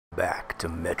Back to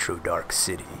Metro Dark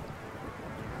City.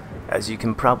 As you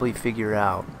can probably figure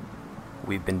out,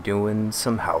 we've been doing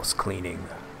some house cleaning.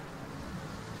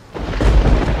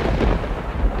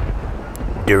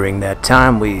 During that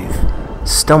time, we've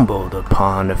stumbled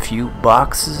upon a few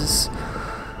boxes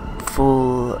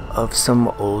full of some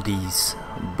oldies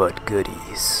but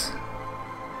goodies.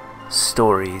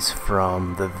 Stories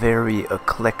from the very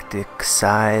eclectic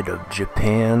side of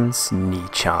Japan's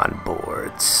Nichan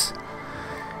boards.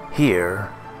 Here,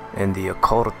 in the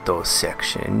Occulto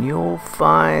section, you'll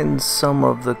find some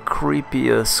of the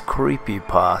creepiest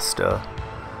creepypasta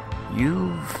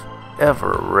you've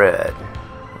ever read.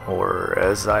 Or,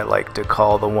 as I like to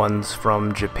call the ones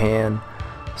from Japan,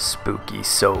 spooky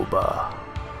soba.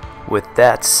 With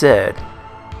that said,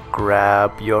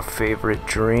 grab your favorite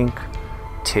drink,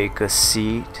 take a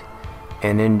seat,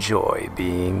 and enjoy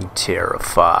being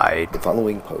terrified. The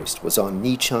following post was on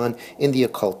Nichan in the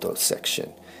Occulto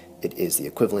section. It is the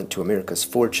equivalent to America's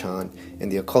 4chan,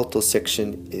 and the Occulto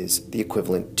section is the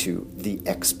equivalent to the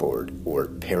X board, or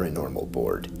paranormal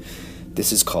board.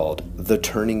 This is called The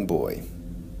Turning Boy.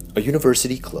 A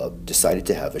university club decided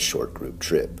to have a short group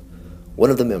trip. One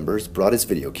of the members brought his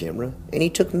video camera, and he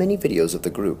took many videos of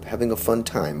the group having a fun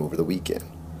time over the weekend.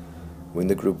 When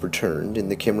the group returned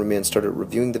and the cameraman started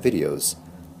reviewing the videos,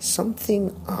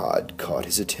 something odd caught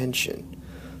his attention.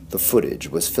 The footage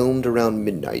was filmed around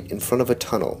midnight in front of a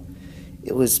tunnel.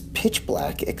 It was pitch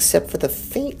black except for the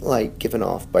faint light given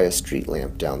off by a street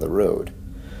lamp down the road.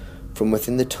 From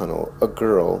within the tunnel, a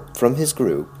girl from his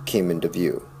group came into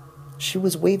view. She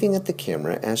was waving at the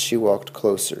camera as she walked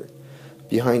closer.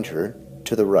 Behind her,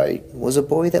 to the right, was a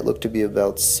boy that looked to be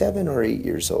about 7 or 8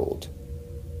 years old.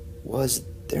 Was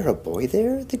there a boy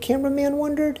there? The cameraman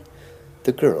wondered.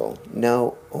 The girl,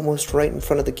 now almost right in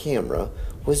front of the camera,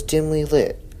 was dimly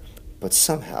lit. But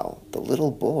somehow, the little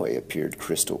boy appeared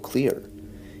crystal clear.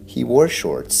 He wore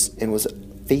shorts and was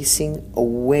facing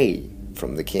away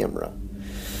from the camera.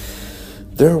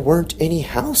 There weren't any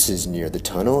houses near the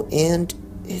tunnel, and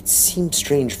it seemed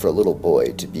strange for a little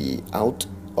boy to be out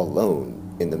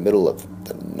alone in the middle of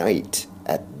the night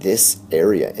at this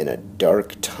area in a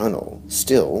dark tunnel.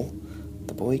 Still,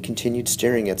 the boy continued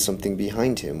staring at something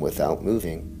behind him without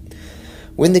moving.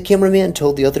 When the cameraman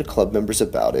told the other club members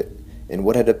about it, and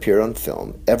what had appeared on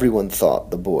film, everyone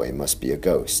thought the boy must be a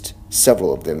ghost.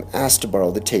 Several of them asked to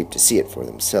borrow the tape to see it for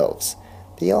themselves.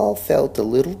 They all felt a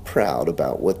little proud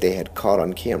about what they had caught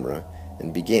on camera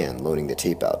and began loaning the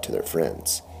tape out to their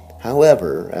friends.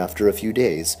 However, after a few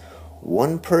days,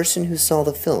 one person who saw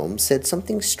the film said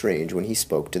something strange when he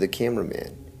spoke to the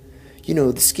cameraman. You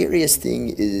know, the scariest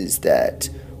thing is that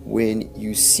when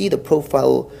you see the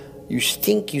profile, you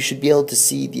think you should be able to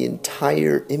see the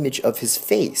entire image of his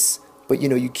face. But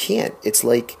you can't. It's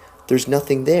like there's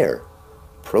nothing there.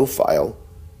 Profile?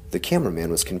 The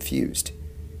cameraman was confused.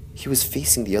 He was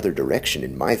facing the other direction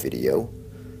in my video.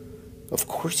 Of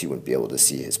course you wouldn't be able to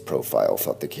see his profile,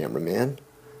 thought the cameraman.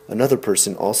 Another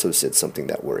person also said something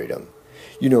that worried him.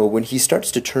 When he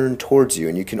starts to turn towards you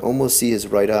and you can almost see his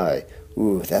right eye,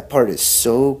 ooh, that part is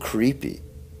so creepy.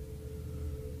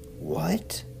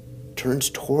 What? Turns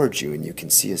towards you and you can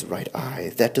see his right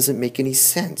eye? That doesn't make any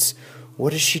sense.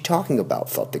 What is she talking about,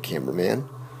 thought the cameraman.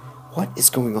 What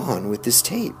is going on with this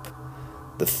tape?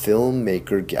 The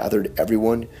filmmaker gathered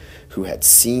everyone who had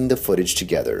seen the footage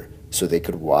together so they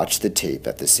could watch the tape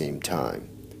at the same time.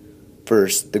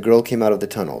 First, the girl came out of the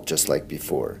tunnel just like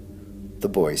before. The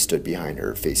boy stood behind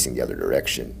her, facing the other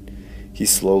direction. He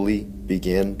slowly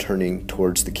began turning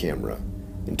towards the camera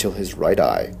until his right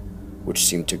eye, which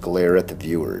seemed to glare at the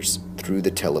viewers through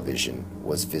the television,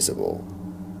 was visible.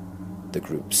 The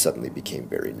group suddenly became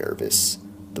very nervous.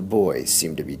 The boy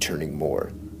seemed to be turning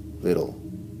more, little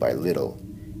by little,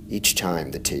 each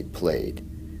time the tape played.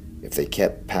 If they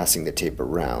kept passing the tape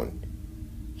around,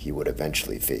 he would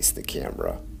eventually face the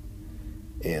camera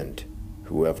and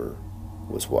whoever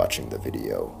was watching the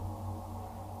video.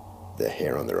 The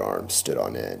hair on their arms stood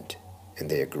on end, and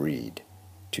they agreed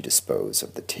to dispose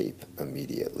of the tape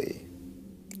immediately.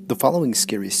 The following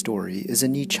scary story is a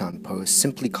Nichan post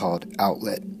simply called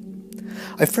Outlet.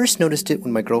 I first noticed it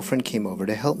when my girlfriend came over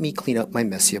to help me clean up my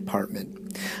messy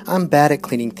apartment. I'm bad at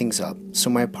cleaning things up, so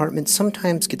my apartment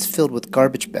sometimes gets filled with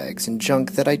garbage bags and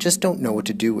junk that I just don't know what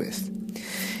to do with.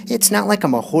 It's not like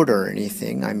I'm a hoarder or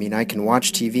anything. I mean, I can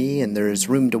watch TV and there's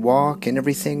room to walk and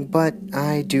everything, but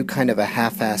I do kind of a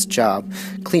half-assed job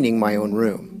cleaning my own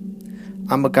room.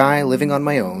 I'm a guy living on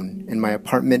my own, and my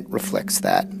apartment reflects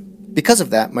that. Because of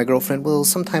that, my girlfriend will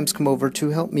sometimes come over to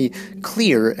help me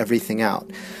clear everything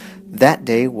out. That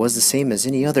day was the same as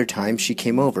any other time she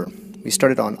came over. We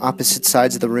started on opposite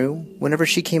sides of the room. Whenever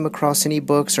she came across any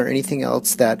books or anything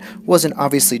else that wasn't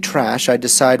obviously trash, I'd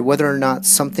decide whether or not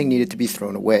something needed to be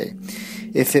thrown away.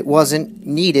 If it wasn't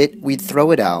needed, we'd throw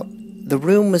it out. The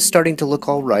room was starting to look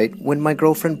all right when my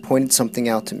girlfriend pointed something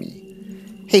out to me.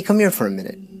 "Hey, come here for a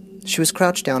minute." She was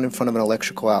crouched down in front of an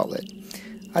electrical outlet.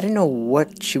 I didn't know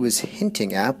what she was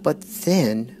hinting at, but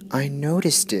then I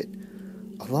noticed it.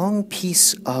 A long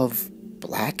piece of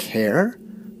black hair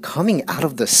coming out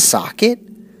of the socket?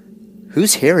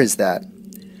 Whose hair is that?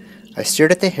 I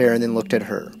stared at the hair and then looked at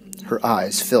her. Her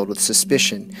eyes filled with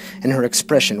suspicion, and her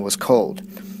expression was cold.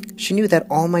 She knew that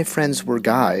all my friends were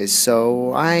guys,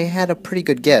 so I had a pretty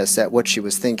good guess at what she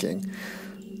was thinking.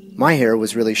 My hair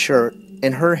was really short,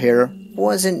 and her hair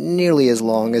wasn't nearly as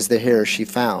long as the hair she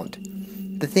found.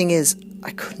 The thing is,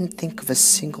 I couldn't think of a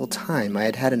single time I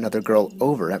had had another girl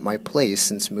over at my place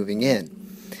since moving in.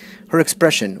 Her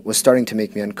expression was starting to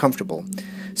make me uncomfortable,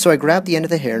 so I grabbed the end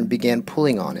of the hair and began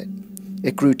pulling on it.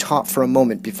 It grew taut for a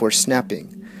moment before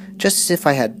snapping, just as if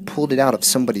I had pulled it out of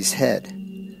somebody's head.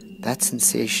 That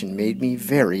sensation made me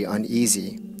very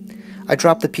uneasy. I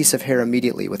dropped the piece of hair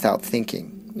immediately without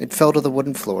thinking. It fell to the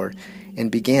wooden floor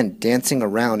and began dancing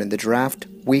around in the draft,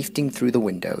 wafting through the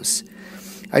windows.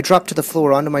 I dropped to the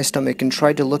floor onto my stomach and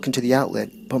tried to look into the outlet,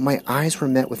 but my eyes were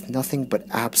met with nothing but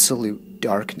absolute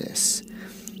darkness.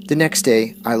 The next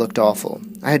day, I looked awful.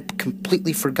 I had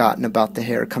completely forgotten about the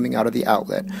hair coming out of the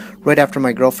outlet. Right after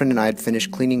my girlfriend and I had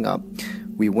finished cleaning up,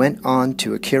 we went on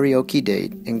to a karaoke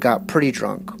date and got pretty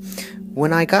drunk.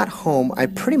 When I got home, I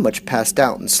pretty much passed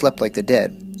out and slept like the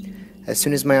dead. As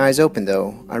soon as my eyes opened,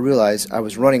 though, I realized I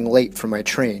was running late for my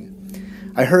train.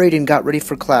 I hurried and got ready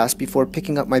for class before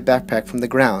picking up my backpack from the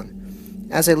ground.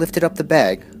 As I lifted up the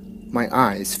bag, my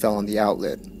eyes fell on the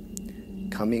outlet.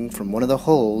 Coming from one of the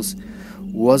holes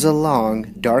was a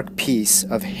long, dark piece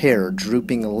of hair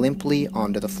drooping limply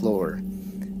onto the floor.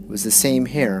 It was the same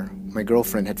hair my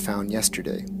girlfriend had found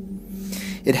yesterday.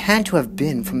 It had to have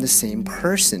been from the same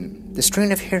person. The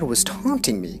strand of hair was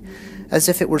taunting me, as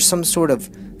if it were some sort of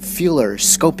feeler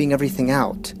scoping everything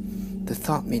out. The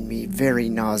thought made me very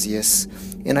nauseous,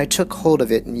 and I took hold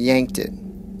of it and yanked it.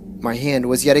 My hand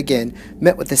was yet again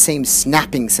met with the same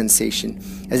snapping sensation,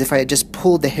 as if I had just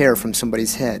pulled the hair from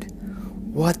somebody's head.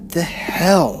 What the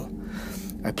hell?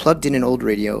 I plugged in an old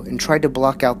radio and tried to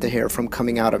block out the hair from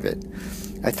coming out of it.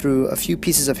 I threw a few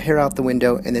pieces of hair out the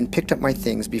window and then picked up my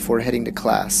things before heading to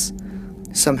class.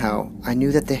 Somehow, I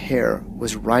knew that the hair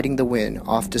was riding the wind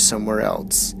off to somewhere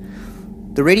else.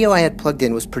 The radio I had plugged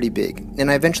in was pretty big,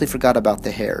 and I eventually forgot about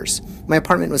the hairs. My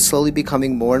apartment was slowly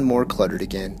becoming more and more cluttered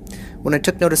again. When I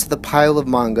took notice of the pile of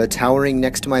manga towering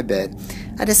next to my bed,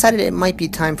 I decided it might be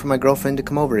time for my girlfriend to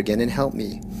come over again and help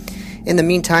me. In the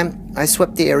meantime, I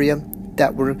swept the area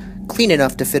that were clean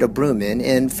enough to fit a broom in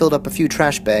and filled up a few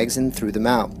trash bags and threw them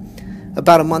out.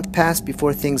 About a month passed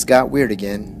before things got weird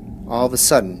again. All of a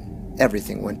sudden,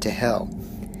 everything went to hell.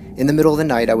 In the middle of the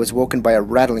night, I was woken by a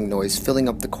rattling noise filling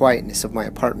up the quietness of my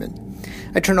apartment.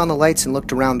 I turned on the lights and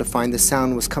looked around to find the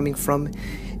sound was coming from,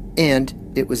 and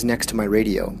it was next to my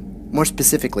radio. More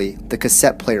specifically, the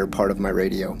cassette player part of my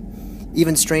radio.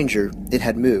 Even stranger, it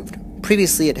had moved.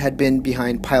 Previously, it had been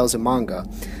behind piles of manga,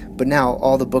 but now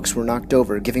all the books were knocked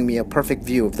over, giving me a perfect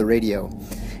view of the radio.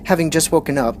 Having just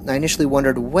woken up, I initially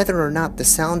wondered whether or not the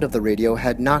sound of the radio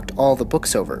had knocked all the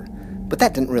books over, but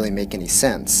that didn't really make any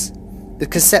sense. The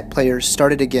cassette player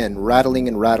started again, rattling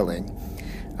and rattling.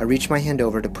 I reached my hand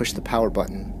over to push the power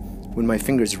button. When my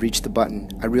fingers reached the button,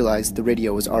 I realized the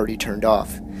radio was already turned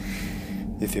off.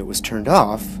 If it was turned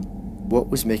off, what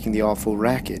was making the awful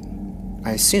racket?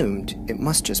 I assumed it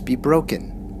must just be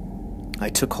broken. I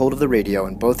took hold of the radio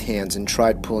in both hands and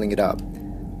tried pulling it up,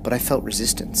 but I felt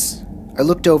resistance. I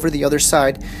looked over the other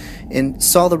side and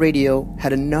saw the radio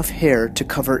had enough hair to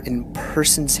cover a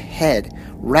person's head,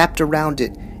 wrapped around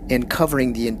it and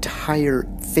covering the entire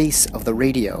face of the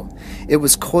radio. It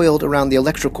was coiled around the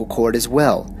electrical cord as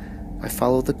well. I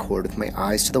followed the cord with my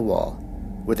eyes to the wall,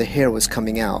 where the hair was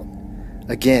coming out.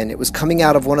 Again, it was coming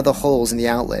out of one of the holes in the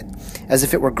outlet, as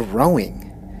if it were growing.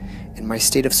 In my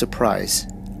state of surprise,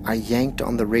 I yanked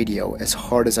on the radio as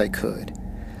hard as I could.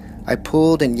 I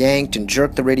pulled and yanked and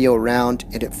jerked the radio around,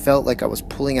 and it felt like I was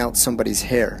pulling out somebody's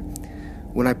hair.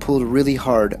 When I pulled really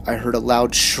hard, I heard a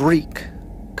loud shriek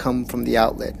come from the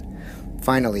outlet.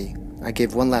 Finally, I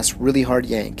gave one last really hard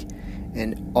yank,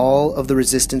 and all of the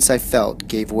resistance I felt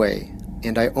gave way,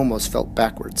 and I almost fell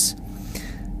backwards.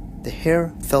 The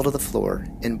hair fell to the floor,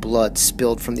 and blood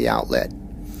spilled from the outlet.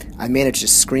 I managed to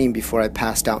scream before I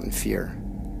passed out in fear.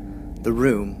 The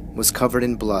room was covered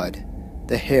in blood.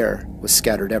 The hair was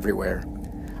scattered everywhere.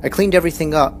 I cleaned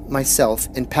everything up myself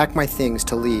and packed my things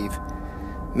to leave.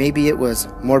 Maybe it was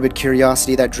morbid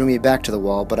curiosity that drew me back to the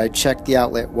wall, but I checked the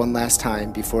outlet one last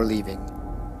time before leaving.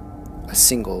 A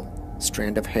single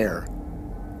strand of hair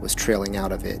was trailing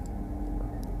out of it,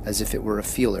 as if it were a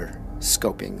feeler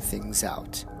scoping things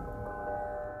out.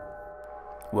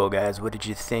 Well guys, what did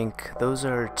you think? Those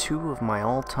are two of my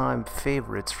all-time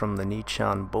favorites from the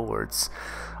Nichon boards.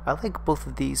 I like both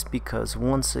of these because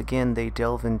once again they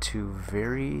delve into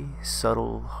very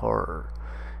subtle horror.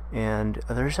 And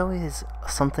there's always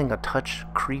something a touch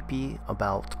creepy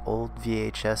about old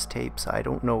VHS tapes. I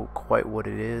don't know quite what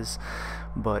it is,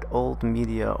 but old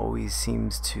media always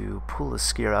seems to pull a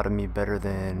scare out of me better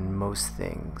than most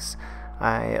things.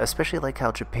 I especially like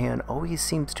how Japan always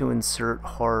seems to insert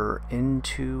horror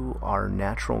into our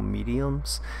natural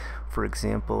mediums. For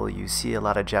example, you see a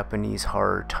lot of Japanese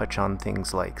horror touch on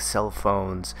things like cell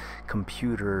phones,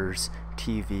 computers,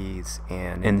 TVs,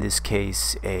 and in this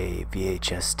case, a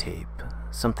VHS tape.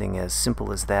 Something as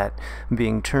simple as that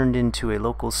being turned into a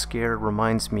local scare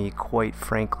reminds me quite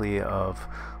frankly of,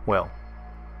 well,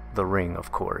 The Ring,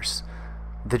 of course.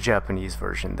 The Japanese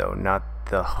version though, not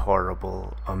the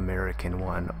horrible American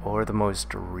one, or the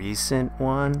most recent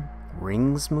one,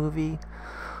 Rings movie.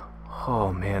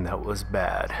 Oh man, that was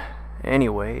bad.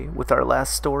 Anyway, with our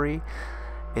last story,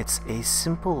 it's a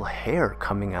simple hair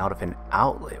coming out of an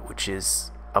outlet, which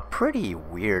is a pretty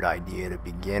weird idea to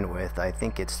begin with. I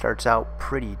think it starts out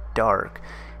pretty dark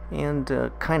and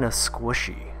kind of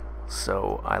squishy.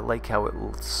 So I like how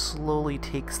it slowly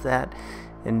takes that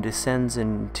and descends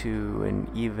into an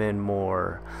even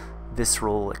more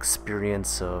visceral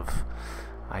experience of,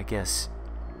 I guess,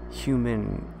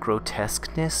 human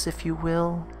grotesqueness, if you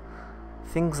will.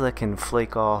 Things that can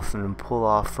flake off and pull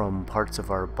off from parts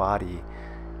of our body,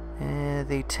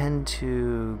 they tend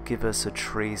to give us a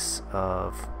trace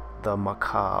of the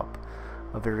macabre,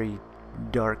 a very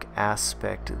dark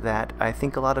aspect that I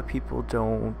think a lot of people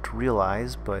don't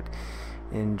realize, but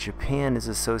in Japan is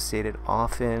associated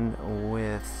often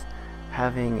with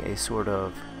having a sort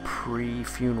of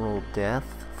pre-funeral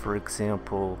death. For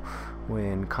example,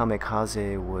 when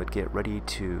kamikaze would get ready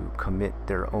to commit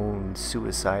their own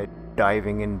suicide,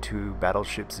 diving into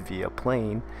battleships via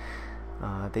plane,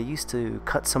 they used to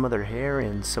cut some of their hair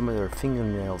and some of their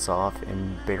fingernails off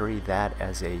and bury that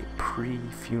as a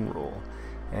pre-funeral.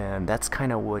 And that's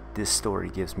kind of what this story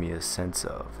gives me a sense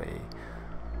of, a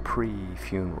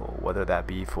pre-funeral, whether that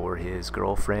be for his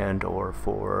girlfriend or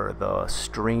for the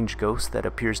strange ghost that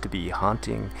appears to be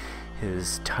haunting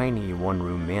his tiny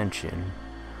one-room mansion.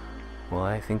 Well,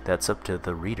 I think that's up to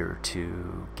the reader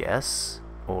to guess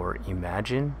or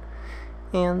imagine,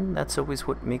 and that's always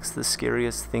what makes the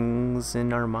scariest things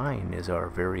in our mind, is our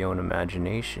very own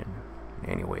imagination.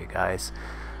 Anyway guys,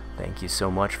 thank you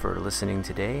so much for listening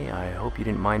today. I hope you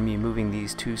didn't mind me moving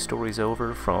these two stories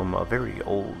over from a very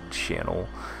old channel.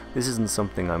 This isn't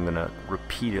something I'm gonna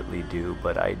repeatedly do,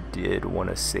 but I did want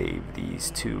to save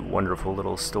these two wonderful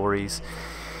little stories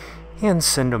and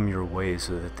send them your way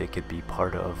so that they could be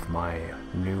part of my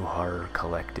new horror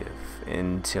collective.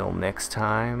 Until next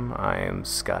time, I am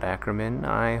Scott Ackerman.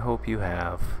 I hope you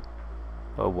have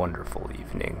a wonderful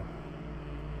evening.